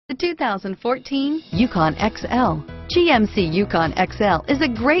The 2014 Yukon XL. GMC Yukon XL is a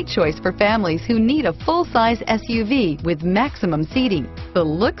great choice for families who need a full-size SUV with maximum seating. The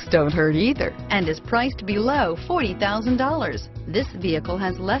looks don't hurt either and is priced below $40,000. This vehicle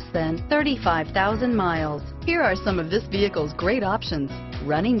has less than 35,000 miles. Here are some of this vehicle's great options: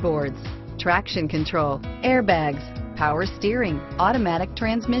 running boards, traction control, airbags, power steering, automatic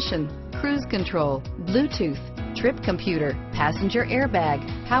transmission, cruise control, Bluetooth, trip computer, passenger airbag,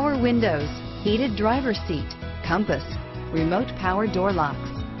 power windows, heated driver's seat, compass, remote power door locks,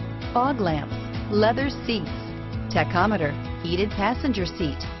 fog lamps, leather seats, tachometer, heated passenger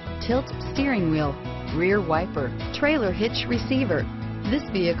seat, tilt steering wheel, rear wiper, trailer hitch receiver. This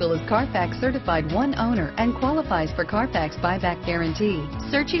vehicle is Carfax certified one owner and qualifies for Carfax buyback guarantee.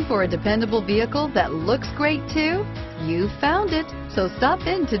 Searching for a dependable vehicle that looks great too? You found it, so stop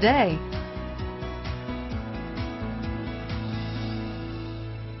in today.